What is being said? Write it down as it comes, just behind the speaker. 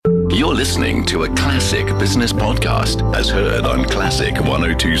You're listening to a classic business podcast as heard on Classic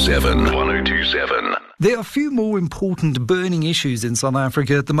 102.7. 102.7. There are few more important burning issues in South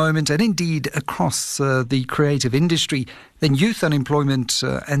Africa at the moment, and indeed across the creative industry, than youth unemployment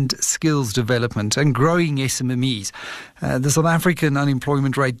and skills development and growing SMMEs. The South African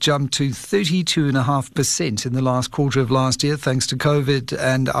unemployment rate jumped to 32.5% in the last quarter of last year, thanks to COVID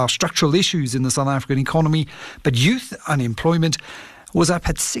and our structural issues in the South African economy. But youth unemployment was up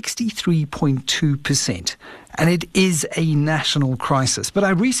at 63.2%. And it is a national crisis. But I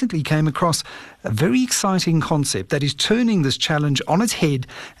recently came across a very exciting concept that is turning this challenge on its head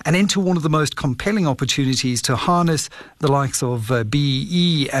and into one of the most compelling opportunities to harness the likes of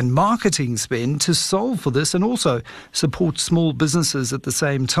BEE and marketing spend to solve for this and also support small businesses at the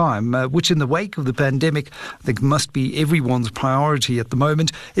same time, which in the wake of the pandemic, I think must be everyone's priority at the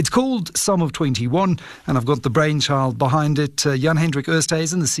moment. It's called Sum of 21, and I've got the brainchild behind it, Jan-Hendrik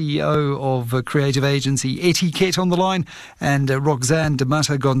Oosthuizen, the CEO of creative agency Etiquette on the line, and Roxanne de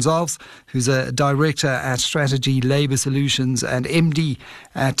Mata Gonzalez, who's a director at Strategy Labour Solutions and MD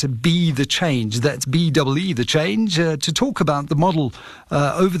at Be The Change. That's BEE The Change. To talk about the model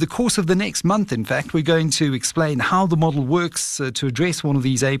over the course of the next month, in fact, we're going to explain how the model works to address one of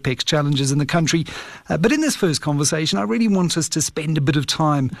these apex challenges in the country. But in this first conversation, I really want us to spend a bit of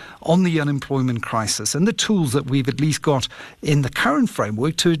time on the unemployment crisis and the tools that we've at least got in the current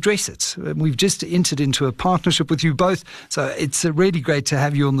framework to address it. We've just entered into a partnership with you both, so it's really great to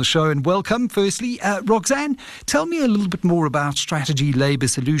have you on the show, and welcome. Firstly, Roxanne, tell me a little bit more about Strategy Labour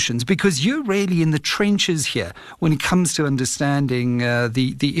Solutions, because you're really in the trenches here when it comes to understanding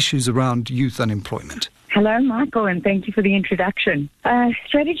the issues around youth unemployment. Hello, Michael, and thank you for the introduction.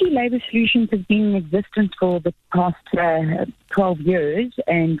 Strategy Labour Solutions has been in existence for the past 12 years,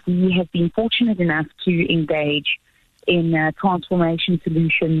 and we have been fortunate enough to engage in transformation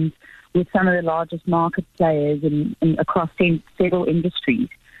solutions with some of the largest market players across several industries.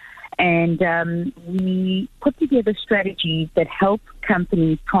 And we put together strategies that help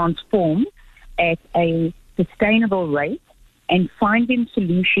companies transform at a sustainable rate and find them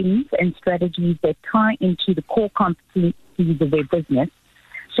solutions and strategies that tie into the core competencies of their business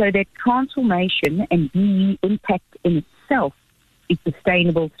so that transformation and BEE impact in itself is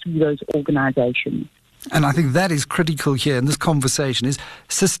sustainable through those organizations. And I think that is critical here in this conversation, is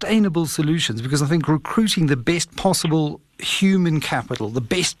sustainable solutions, because I think recruiting the best possible human capital, the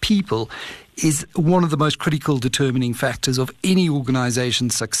best people, is one of the most critical determining factors of any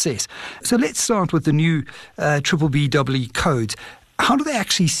organization's success. So let's start with the new BBBEE codes. How do they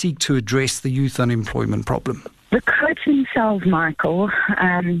actually seek to address the youth unemployment problem? The codes themselves, Michael,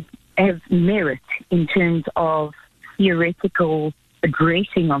 have merit in terms of theoretical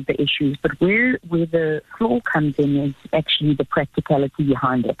addressing of the issues, but where the flaw comes in is actually the practicality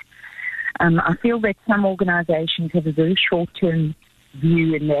behind it. I feel that some organizations have a very short-term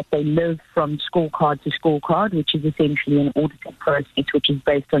view in that they live from scorecard to scorecard, which is essentially an auditing process which is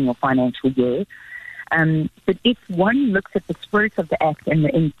based on your financial year. But if one looks at the spirit of the Act and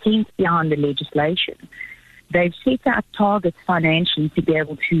the intent behind the legislation, they've set out targets financially to be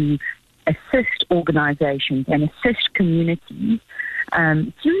able to assist organizations and assist communities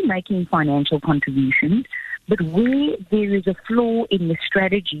through making financial contributions. But where there is a flaw in the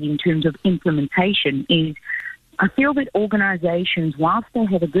strategy in terms of implementation is, I feel that organizations, whilst they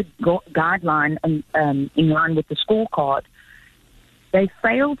have a good guideline in line with the scorecard, they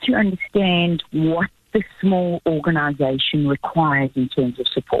fail to understand what the small organization requires in terms of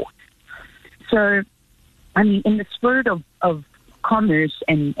support. So, I mean, in the spirit of commerce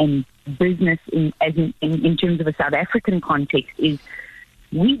and business in terms of a South African context, is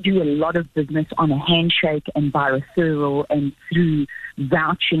we do a lot of business on a handshake and by referral and through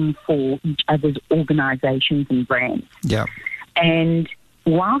vouching for each other's organizations and brands. Yeah. And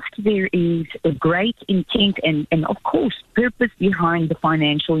whilst there is a great intent and of course purpose behind the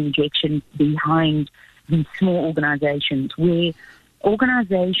financial injection behind these small organizations, where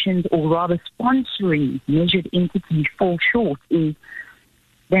organizations, or rather sponsoring measured entities, fall short, is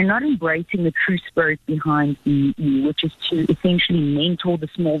they're not embracing the true spirit behind BEE, which is to essentially mentor the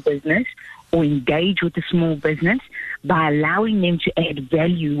small business or engage with the small business by allowing them to add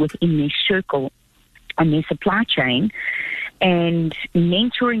value within their circle and their supply chain, and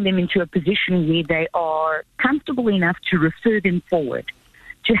mentoring them into a position where they are comfortable enough to refer them forward,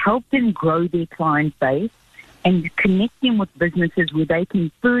 to help them grow their client base and connect them with businesses where they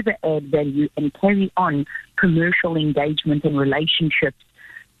can further add value and carry on commercial engagement and relationships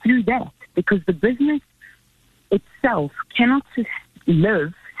through that, because the business itself cannot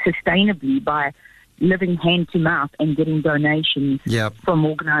live sustainably by living hand to mouth and getting donations from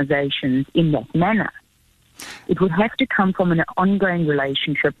organizations in that manner. It would have to come from an ongoing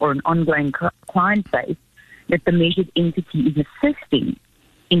relationship or an ongoing client base that the measured entity is assisting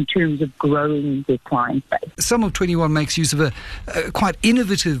in terms of growing their client base. Sum of 21 makes use of a quite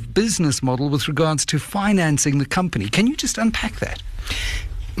innovative business model with regards to financing the company. Can you just unpack that?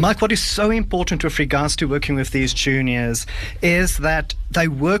 Mike, what is so important with regards to working with these juniors is that they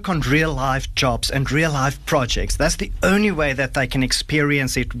work on real-life jobs and real-life projects. That's the only way that they can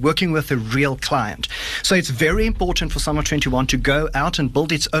experience it, working with a real client. So it's very important for Sum of 21 to go out and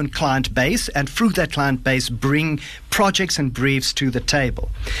build its own client base, and through that client base, bring projects and briefs to the table.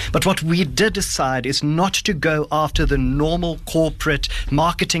 But what we did decide is not to go after the normal corporate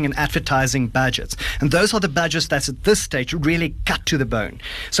marketing and advertising budgets. And those are the budgets that's at this stage really cut to the bone.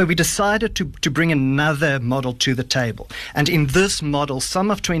 So we decided to bring another model to the table. And in this model,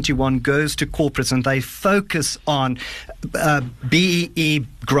 Sum of 21 goes to corporates and they focus on BEE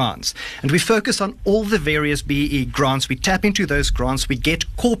grants. And we focus on all the various BEE grants. We tap into those grants. We get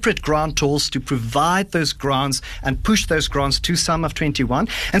corporate grantors to provide those grants and push those grants to Sum of 21.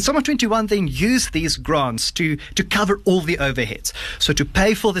 And Sum of 21 then use these grants to cover all the overheads. So to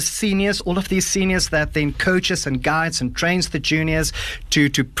pay for the seniors, all of these seniors that then coaches and guides and trains the juniors, to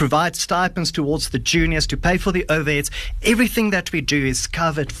provide stipends towards the juniors, to pay for the overheads. Everything that we do is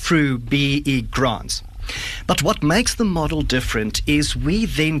covered through BEE grants. But what makes the model different is we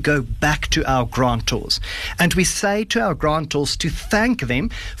then go back to our grantors and we say to our grantors to thank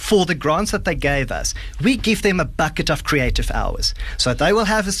them for the grants that they gave us. We give them a bucket of creative hours. So they will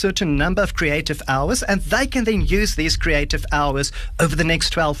have a certain number of creative hours and they can then use these creative hours over the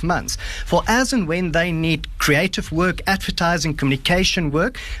next 12 months. For as and when they need creative work, advertising, communication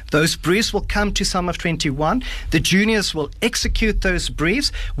work, those briefs will come to Sum of 21. The juniors will execute those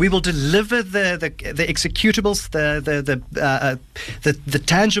briefs. We will deliver the executables, the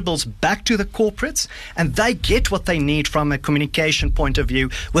tangibles back to the corporates, and they get what they need from a communication point of view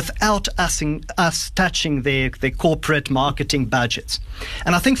without us touching their corporate marketing budgets.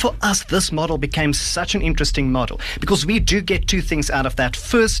 And I think for us, this model became such an interesting model because we do get two things out of that.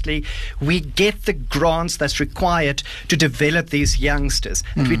 Firstly, we get the grants that's required to develop these youngsters,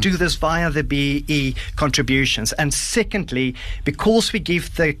 and we do this via the BEE contributions. And secondly, because we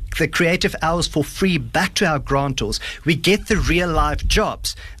give the creative hours for free back to our grantors, we get the real-life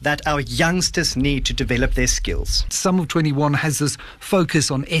jobs that our youngsters need to develop their skills. Sum of 21 has this focus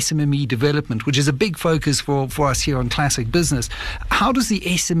on SMME development, which is a big focus for us here on Classic Business. How does the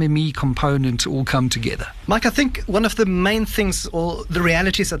SMME component all come together? Mike, I think one of the main things or the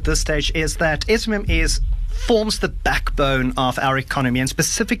realities at this stage is that SMMEs forms the backbone of our economy, and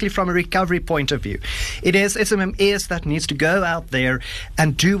specifically from a recovery point of view. It is SMMEs that needs to go out there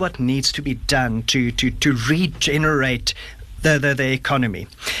and do what needs to be done to regenerate the economy.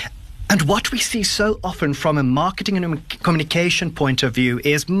 And what we see so often from a marketing and communication point of view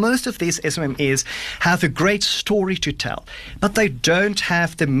is most of these SMMEs have a great story to tell, but they don't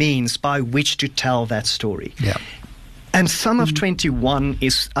have the means by which to tell that story. Yeah. And Sum of 21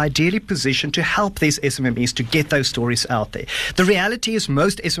 is ideally positioned to help these SMMEs to get those stories out there. The reality is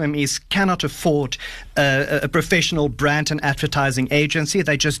most SMMEs cannot afford a professional brand and advertising agency.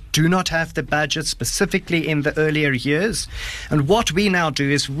 They just do not have the budget, specifically in the earlier years. And what we now do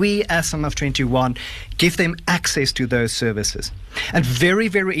is we, as Sum of 21, give them access to those services. And very,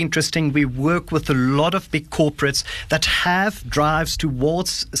 very interesting, we work with a lot of big corporates that have drives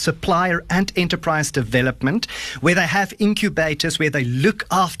towards supplier and enterprise development, where they have incubators, where they look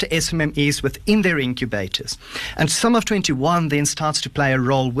after SMMEs within their incubators. And Sum of 21 then starts to play a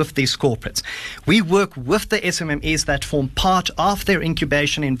role with these corporates. We work with the SMMEs that form part of their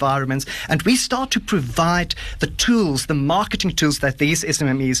incubation environments, and we start to provide the tools, the marketing tools that these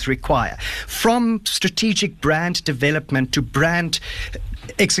SMMEs require, from strategic brand development to brand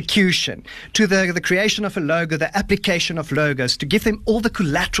execution, to the creation of a logo, the application of logos, to give them all the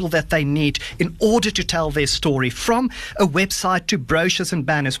collateral that they need in order to tell their story, from a website to brochures and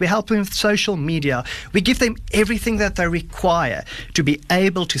banners. We help them with social media. We give them everything that they require to be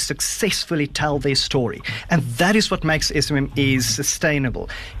able to successfully tell their story. And that is what makes SMMEs sustainable.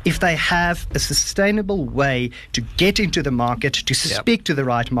 If they have a sustainable way to get into the market, to speak to the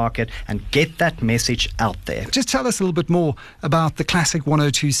right market and get that message out there. Just tell us a little bit more about the Classic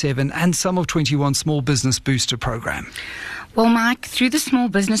 1027 and Sum of 21 Small Business Booster program. Well, Mike, through the Small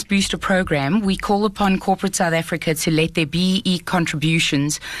Business Booster program, we call upon corporate South Africa to let their BEE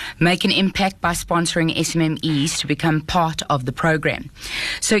contributions make an impact by sponsoring SMMEs to become part of the program.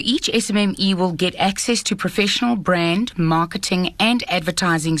 So each SMME will get access to professional brand, marketing and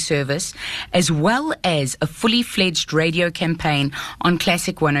advertising service, as well as a fully fledged radio campaign on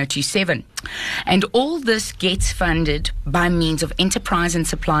Classic 1027. And all this gets funded by means of enterprise and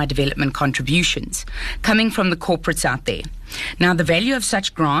supply development contributions coming from the corporates out there. Now, the value of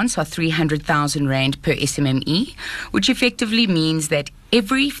such grants are 300,000 Rand per SMME, which effectively means that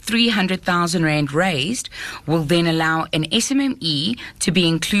every 300,000 Rand raised will then allow an SMME to be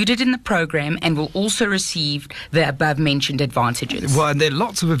included in the program and will also receive the above-mentioned advantages. Well, and there are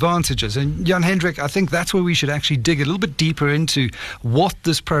lots of advantages. And Jan Hendrik, I think that's where we should actually dig a little bit deeper into what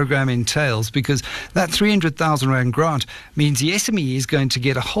this program entails, because that 300,000 Rand grant means the SME is going to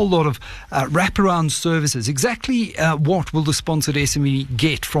get a whole lot of wraparound services. Exactly what will the sponsored SME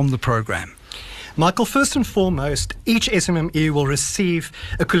get from the program? Michael, first and foremost, each SMME will receive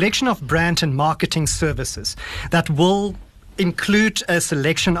a collection of brand and marketing services that will include a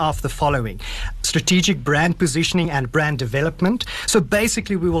selection of the following: strategic brand positioning and brand development. So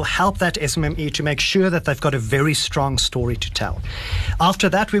basically, we will help that SMME to make sure that they've got a very strong story to tell. After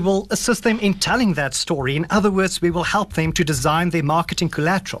that, we will assist them in telling that story. In other words, we will help them to design their marketing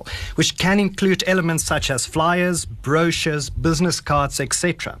collateral, which can include elements such as flyers, brochures, business cards,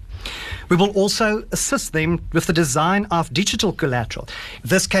 etc. We will also assist them with the design of digital collateral.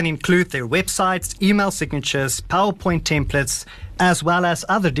 This can include their websites, email signatures, PowerPoint templates, as well as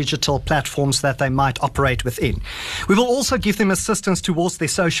other digital platforms that they might operate within. We will also give them assistance towards their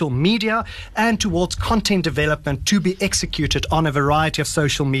social media and towards content development to be executed on a variety of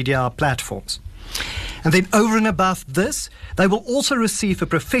social media platforms. And then over and above this, they will also receive a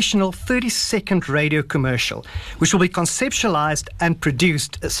professional 30-second radio commercial, which will be conceptualized and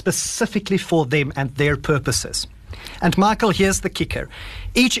produced specifically for them and their purposes. And Michael, here's the kicker.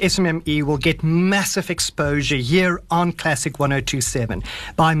 Each SMME will get massive exposure here on Classic 1027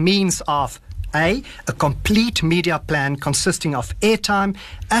 by means of A, a complete media plan consisting of airtime,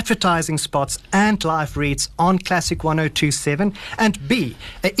 advertising spots and live reads on Classic 1027, and B,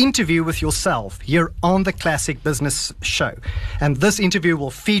 an interview with yourself here on the Classic Business Show. And this interview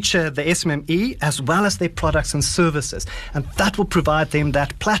will feature the SMME as well as their products and services, and that will provide them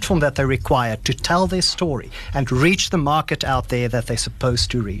that platform that they require to tell their story and reach the market out there that they're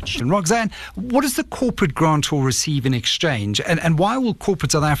supposed to reach. And Roxanne, what does the corporate grantor receive in exchange, and why will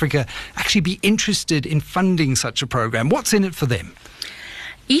corporate South Africa actually be interested in funding such a program? What's in it for them?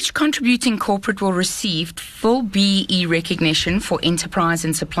 Each contributing corporate will receive full BEE recognition for enterprise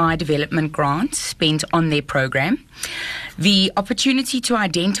and supply development grants spent on their program, the opportunity to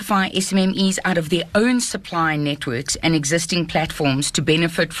identify SMMEs out of their own supply networks and existing platforms to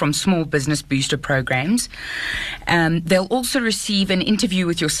benefit from Small Business Booster programs. They'll also receive an interview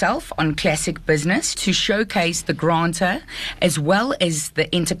with yourself on Classic Business to showcase the grantor as well as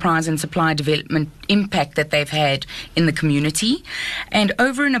the enterprise and supply development impact that they've had in the community. And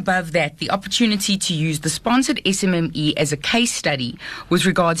over and above that, the opportunity to use the sponsored SMME as a case study with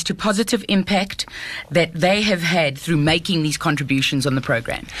regards to positive impact that they have had through making these contributions on the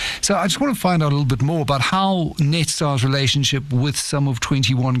program. So I just want to find out a little bit more about how Netstar's relationship with Sum of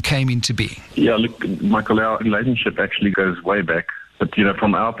 21 came into being. Yeah, look, Michael, our relationship actually goes way back. But, you know,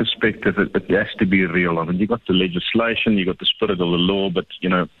 from our perspective, it has to be real. I mean, you got the legislation, you got the spirit of the law, but, you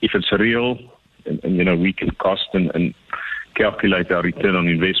know, if it's real, and you know, we can cost and calculate our return on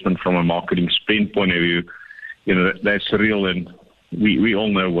investment from a marketing spend point of view, you know, that's real. And we all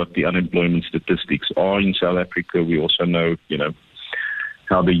know what the unemployment statistics are in South Africa. We also know, you know,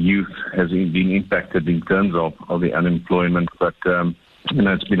 how the youth has been impacted in terms of the unemployment. But, you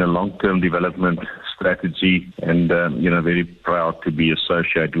know, it's been a long-term development strategy, and, you know, very proud to be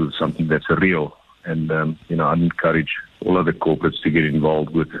associated with something that's real. And, you know, I encourage all other corporates to get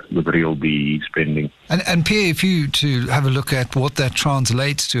involved with real BEE spending. And Pierre, if you to have a look at what that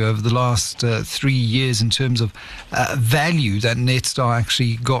translates to over the last 3 years in terms of value that Netstar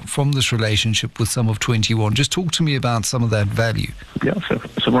actually got from this relationship with Sum of 21, just talk to me about some of that value. Yeah, so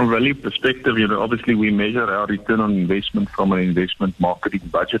from a value perspective, you know, obviously we measure our return on investment from an investment marketing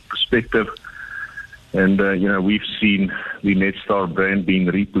budget perspective. And, you know, we've seen the Netstar brand being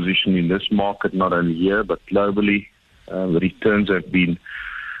repositioned in this market, not only here, but globally. The returns have been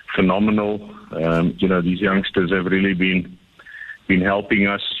phenomenal. You know, these youngsters have really been helping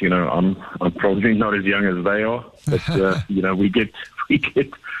us. You know, I'm probably not as young as they are, but, you know, we get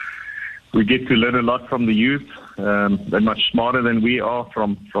to learn a lot from the youth. They're much smarter than we are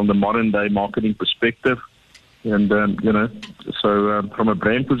from the modern day marketing perspective. And so from a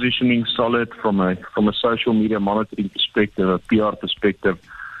brand positioning, solid. From a social media monitoring perspective, a PR perspective,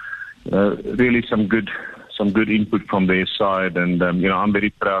 really some good input from their side. And I'm very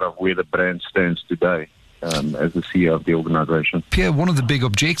proud of where the brand stands today. As the CEO of the organisation. Pierre, one of the big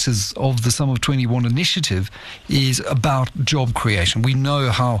objectives of the Sum of 21 initiative is about job creation. We know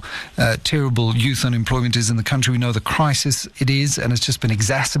how terrible youth unemployment is in the country. We know the crisis it is, and it's just been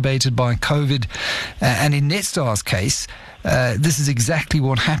exacerbated by COVID. And in Netstar's case, this is exactly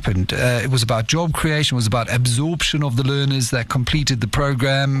what happened. It was about job creation, it was about absorption of the learners that completed the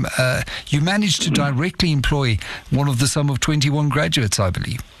program. You managed to directly employ one of the Sum of 21 graduates, I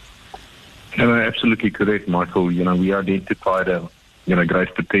believe. Absolutely correct, Michael. We identified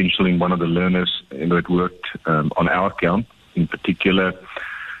great potential in one of the learners that worked on our account. In particular,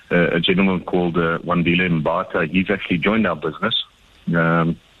 a gentleman called Wandile Mbata. He's actually joined our business.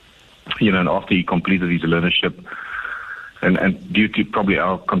 And after he completed his learnership, and due to probably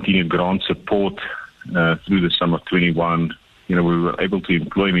our continued grant support through the Sum of 21, we were able to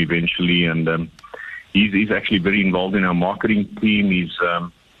employ him eventually. And he's actually very involved in our marketing team.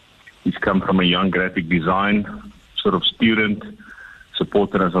 He's come from a young graphic design sort of student,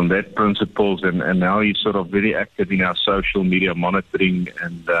 supported us on that principles, and now he's sort of very active in our social media monitoring,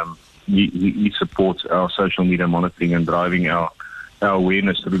 and he supports our social media monitoring and driving our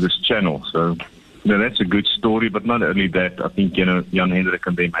awareness through this channel. So, that's a good story, but not only that, I think, Jan Hendrik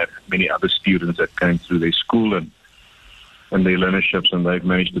and them have many other students that came through their school and their learnerships, and they've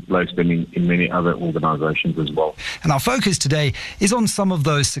managed to place them in many other organisations as well. And our focus today is on some of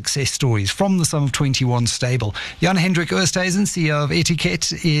those success stories from the Sum of 21 stable. Jan Hendrik Oosthuizen, CEO of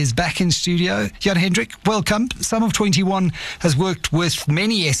Etiquette, is back in studio. Jan Hendrik, welcome. Sum of 21 has worked with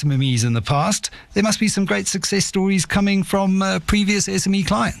many SMMEs in the past. There must be some great success stories coming from previous SME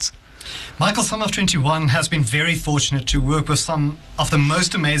clients. Michael, Sum of 21 has been very fortunate to work with some of the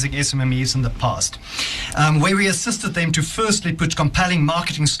most amazing SMMEs in the past, where we assisted them to firstly put compelling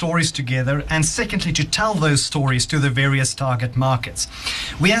marketing stories together, and secondly to tell those stories to the various target markets.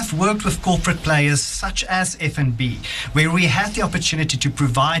 We have worked with corporate players such as F&B, where we had the opportunity to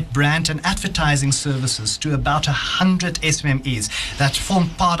provide brand and advertising services to about 100 SMMEs that form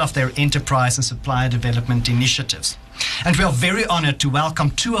part of their enterprise and supplier development initiatives. And we are very honored to welcome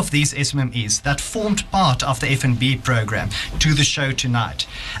two of these SMMEs that formed part of the F&B program to the show tonight.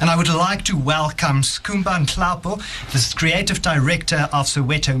 And I would like to welcome Skumba Nhlapo, the creative director of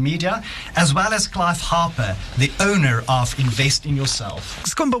Soweto Media, as well as Clive Harper, the owner of Invest in Yourself.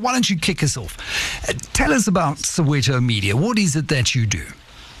 Skumba, why don't you kick us off? Tell us about Soweto Media. What is it that you do?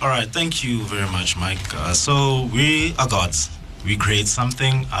 All right, thank you very much, Mike. So we are gods. We create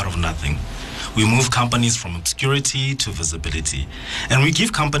something out of nothing. We move companies from obscurity to visibility. And we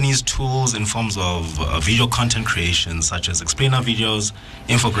give companies tools in forms of video content creation, such as explainer videos,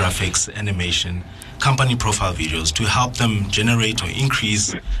 infographics, animation, company profile videos, to help them generate or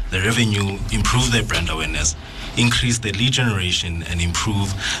increase their revenue, improve their brand awareness, increase their lead generation, and improve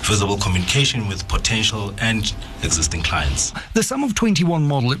visible communication with potential and existing clients. The Sum of 21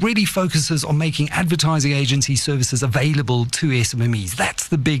 model, it really focuses on making advertising agency services available to SMMEs. That's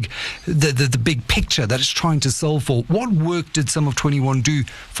the big picture that it's trying to solve for. What work did Sum of 21 do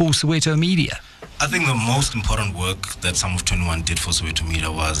for Soweto Media? I think the most important work that Sum of 21 did for Soweto Media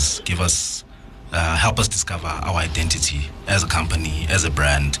was help us discover our identity as a company, as a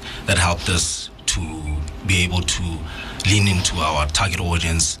brand, that helped us to be able to lean into our target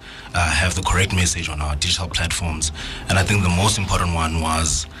audience, have the correct message on our digital platforms. And I think the most important one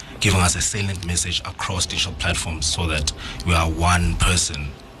was giving us a salient message across digital platforms so that we are one person,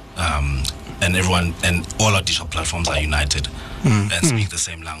 and everyone and all our digital platforms are united and speak the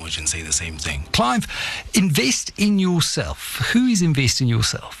same language and say the same thing. Clive, Invest in Yourself. Who is Invest in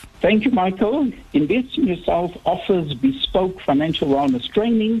Yourself? Thank you, Michael. Invest in Yourself offers bespoke financial wellness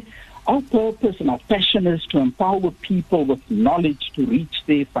training. Our purpose and our passion is to empower people with knowledge to reach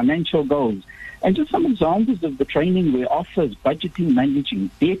their financial goals. And just some examples of the training we offer is budgeting, managing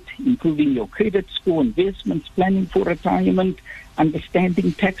debt, improving your credit score, investments, planning for retirement,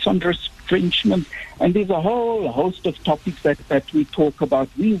 understanding tax on retrenchment. And there's a whole host of topics that we talk about.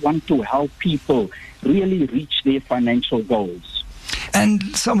 We want to help people really reach their financial goals.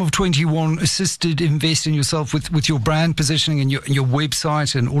 And Sum of 21 assisted Invest in Yourself with your brand positioning and your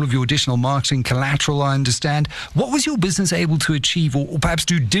website and all of your additional marketing collateral, I understand. What was your business able to achieve or perhaps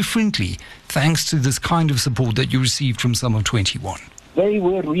do differently thanks to this kind of support that you received from Sum of 21? They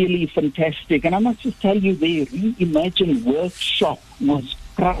were really fantastic. And I must just tell you, their Reimagine workshop was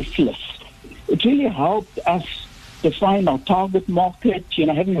priceless. It really helped us define our target market,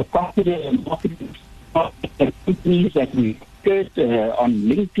 having a proper marketing the companies that we get on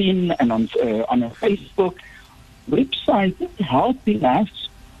LinkedIn and on Facebook, websites helping us.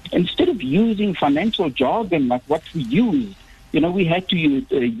 Instead of using financial jargon like what we used, we had to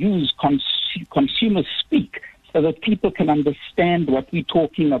use consumer speak so that people can understand what we're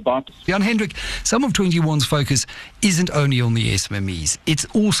talking about. Jan Hendrik, Sum of 21's focus isn't only on the SMMEs. It's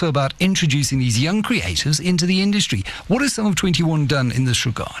also about introducing these young creatives into the industry. What has Sum of 21 done in this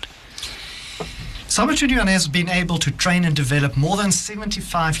regard? Sum of 21 has been able to train and develop more than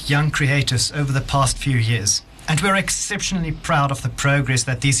 75 young creatives over the past few years. And we're exceptionally proud of the progress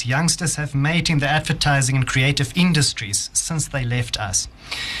that these youngsters have made in the advertising and creative industries since they left us.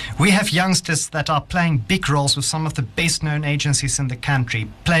 We have youngsters that are playing big roles with some of the best-known agencies in the country,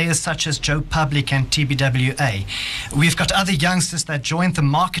 players such as Joe Public and TBWA. We've got other youngsters that joined the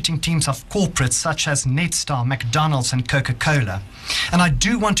marketing teams of corporates such as Netstar, McDonald's and Coca-Cola. And I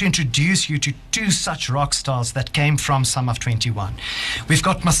do want to introduce you to two such rock stars that came from Sum of 21. We've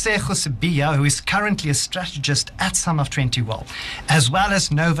got Masego Sibiya, who is currently a strategist at Sum of 21, as well as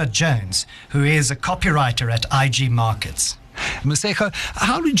Nova Jones, who is a copywriter at IG Markets. Masego,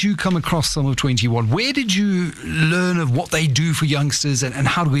 how did you come across Sum of 21? Where did you learn of what they do for youngsters and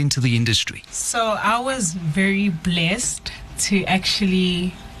how to enter the industry? So I was very blessed to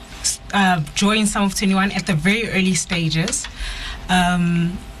actually join Sum of 21 at the very early stages.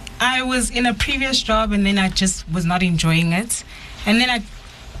 I was in a previous job and then I just was not enjoying it. And then I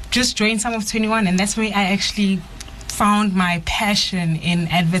just joined Sum of 21, and that's where I actually found my passion in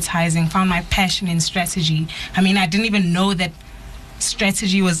advertising, found my passion in strategy. I mean, I didn't even know that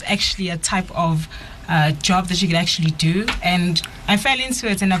strategy was actually a type of job that you could actually do. And I fell into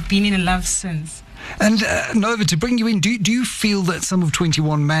it and I've been in love since. And Nova, to bring you in, do you feel that Sum of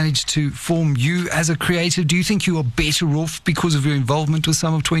 21 managed to form you as a creative? Do you think you are better off because of your involvement with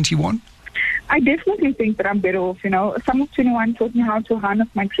Sum of 21? I definitely think that I'm better off. Sum of 21 taught me how to harness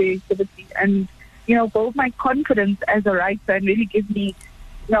my creativity and, build my confidence as a writer and really give me,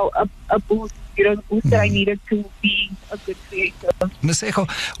 a boost, the boost that I needed to be a good creator. Masego,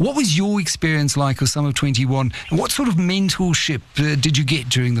 what was your experience like with Sum of 21? And what sort of mentorship did you get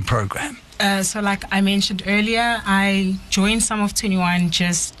during the program? So like I mentioned earlier, I joined Sum of 21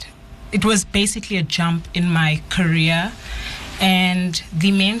 it was basically a jump in my career. And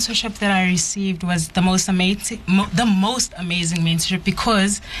the mentorship that I received was the most amazing mentorship,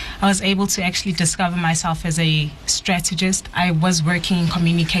 because I was able to actually discover myself as a strategist. I was working in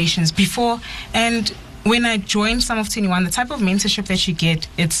communications before, and when I joined Sum of 21, the type of mentorship that you get,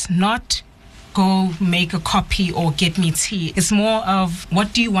 it's not go make a copy or get me tea. It's more of,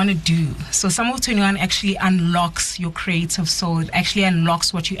 what do you want to do? So Sum of 21 actually unlocks your creative soul. It actually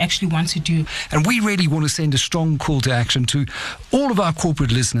unlocks what you actually want to do. And we really want to send a strong call to action to all of our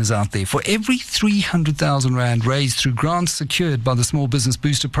corporate listeners out there. For every 300,000 Rand raised through grants secured by the Small Business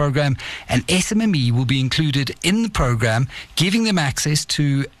Booster program, an SMME will be included in the program, giving them access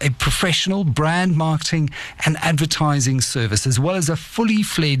to a professional brand marketing and advertising service, as well as a fully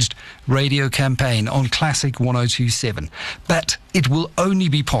fledged radio campaign on Classic 1027. But it will only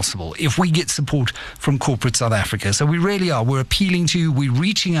be possible if we get support from Corporate South Africa. So we really are. We're appealing to you. We're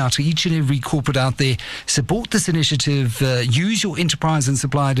reaching out to each and every corporate out there. Support this initiative. Use your enterprise and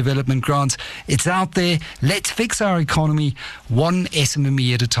supplier development grants. It's out there. Let's fix our economy one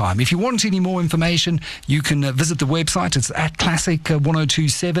SMME at a time. If you want any more information, you can visit the website. It's at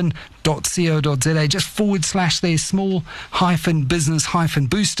classic1027.co.za. Just / their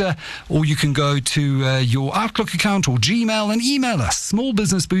small-business-booster, or you can go to your Outlook account or Gmail and email us,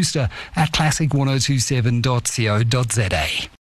 smallbusinessbooster@classic1027.co.za.